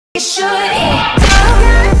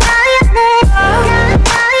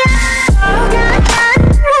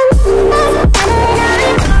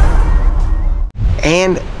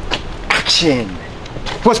and action.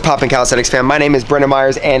 What's poppin', Calisthenics fam? My name is Brendan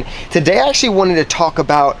Myers, and today I actually wanted to talk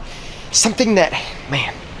about something that,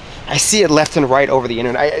 man, I see it left and right over the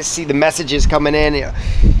internet. I see the messages coming in. You know,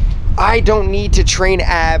 I don't need to train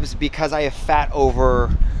abs because I have fat over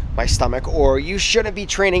my stomach, or you shouldn't be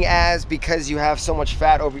training abs because you have so much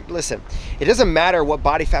fat over. Listen, it doesn't matter what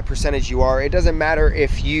body fat percentage you are. It doesn't matter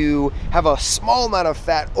if you have a small amount of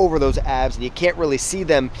fat over those abs and you can't really see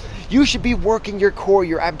them. You should be working your core,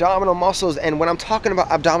 your abdominal muscles. And when I'm talking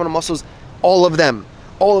about abdominal muscles, all of them,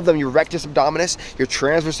 your rectus abdominis, your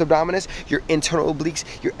transverse abdominis, your internal obliques,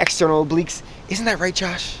 your external obliques. Isn't that right,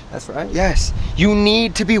 Josh? That's right. Yes. You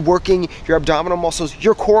need to be working your abdominal muscles,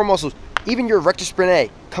 your core muscles, even your rectus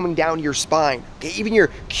spinae coming down your spine, okay? Even your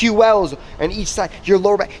QLs on each side, your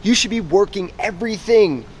lower back. You should be working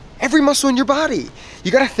everything, every muscle in your body.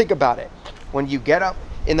 You gotta think about it. When you get up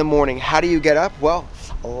in the morning, how do you get up? Well,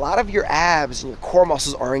 a lot of your abs and your core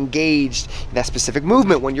muscles are engaged in that specific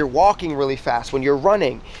movement when you're walking really fast, when you're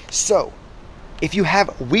running. So if you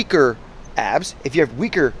have weaker abs, if you have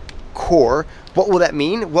weaker core, what will that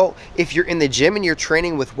mean? Well, if you're in the gym and you're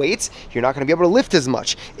training with weights, you're not going to be able to lift as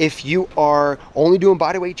much. If you are only doing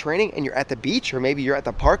bodyweight training and you're at the beach, or maybe you're at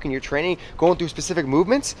the park and you're training, going through specific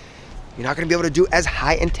movements, you're not going to be able to do as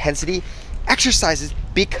high intensity exercises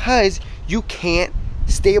because you can't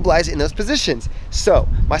stabilize in those positions. So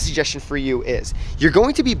my suggestion for you is you're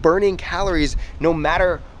going to be burning calories no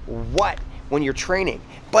matter what when you're training.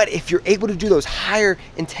 But if you're able to do those higher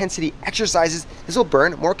intensity exercises, this will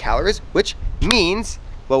burn more calories, which means,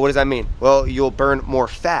 well, what does that mean? Well, you'll burn more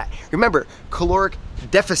fat. Remember, caloric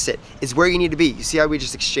deficit is where you need to be. You see how we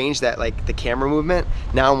just exchanged that, like the camera movement?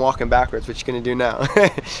 Now I'm walking backwards, what you gonna do now?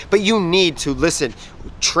 But you need to, listen,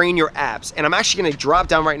 train your abs. And I'm actually gonna drop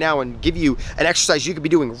down right now and give you an exercise you could be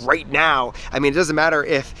doing right now. I mean, it doesn't matter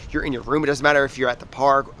if you're in your room, it doesn't matter if you're at the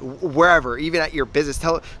park, wherever, even at your business.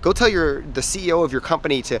 Go tell the CEO of your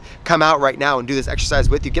company to come out right now and do this exercise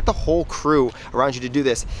with you. Get the whole crew around you to do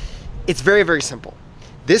this. It's very, very simple.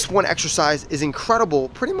 This one exercise is incredible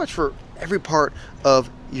pretty much for every part of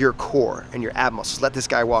your core and your ab muscles. Let this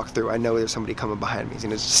guy walk through. I know there's somebody coming behind me. He's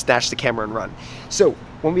gonna just snatch the camera and run. So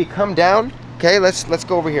when we come down, okay, let's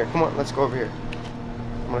go over here. Come on, let's go over here.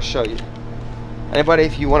 I'm gonna show you. Anybody,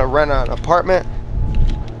 if you wanna rent an apartment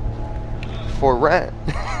for rent.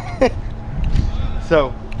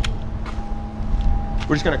 So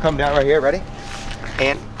we're just gonna come down right here, ready?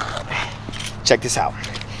 And check this out.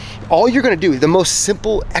 All you're gonna do, the most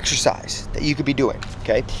simple exercise that you could be doing,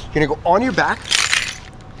 okay? You're gonna go on your back.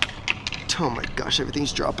 Oh my gosh,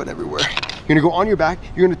 everything's dropping everywhere. You're gonna go on your back,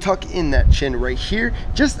 you're gonna tuck in that chin right here,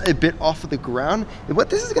 just a bit off of the ground. And what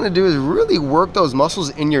this is gonna do is really work those muscles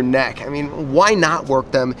in your neck. I mean, why not work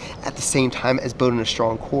them at the same time as building a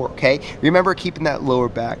strong core, okay? Remember keeping that lower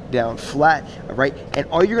back down flat, all right? And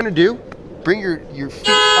all you're gonna do, bring your feet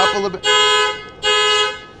up a little bit.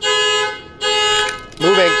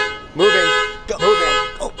 Moving, go, moving.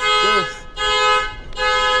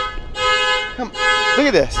 Come, look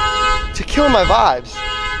at this. To killing my vibes.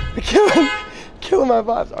 Killing my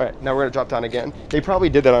vibes. All right, now we're gonna drop down again. They probably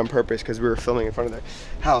did that on purpose because we were filming in front of their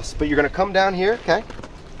house. But you're gonna come down here, okay?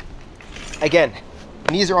 Again,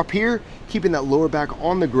 knees are up here, keeping that lower back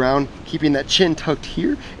on the ground, keeping that chin tucked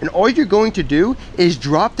here. And all you're going to do is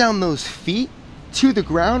drop down those feet to the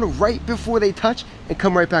ground right before they touch and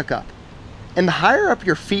come right back up. And the higher up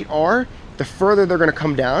your feet are, the further they're gonna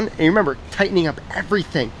come down. And remember, tightening up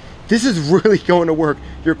everything. This is really going to work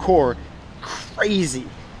your core crazy.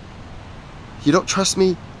 You don't trust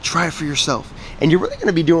me? Try it for yourself. And you're really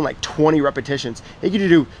gonna be doing like 20 repetitions. You can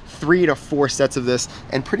do 3 to 4 sets of this,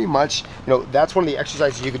 and pretty much, you know, that's one of the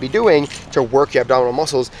exercises you could be doing to work your abdominal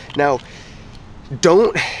muscles. Now,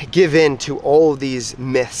 don't give in to all of these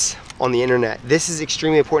myths on the internet. This is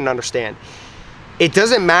extremely important to understand. It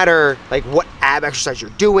doesn't matter like what ab exercise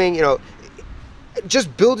you're doing, you know,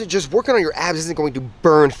 just build it, just working on your abs isn't going to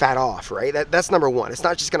burn fat off, right? That's number one. It's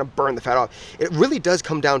not just gonna burn the fat off. It really does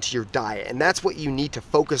come down to your diet, and that's what you need to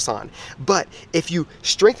focus on. But if you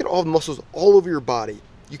strengthen all the muscles all over your body,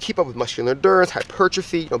 you keep up with muscular endurance,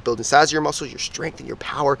 hypertrophy, you know, building size of your muscles, your strength and your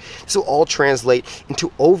power, this will all translate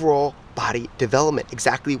into overall body development,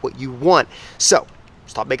 exactly what you want. So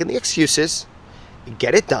stop making the excuses,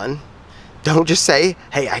 get it done. Don't just say,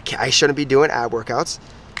 hey, I shouldn't be doing ab workouts,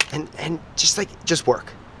 and just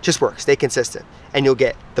work, stay consistent, and you'll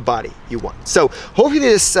get the body you want. So hopefully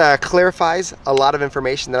this clarifies a lot of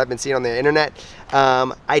information that I've been seeing on the internet.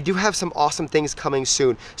 I do have some awesome things coming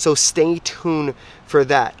soon, so stay tuned for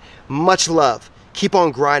that. Much love. Keep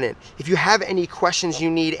on grinding. If you have any questions you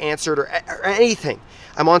need answered or anything,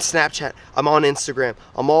 I'm on Snapchat. I'm on Instagram.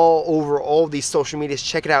 I'm all over all of these social medias.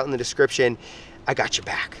 Check it out in the description. I got your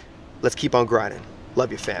back. Let's keep on grinding.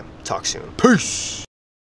 Love you, fam. Talk soon. Peace.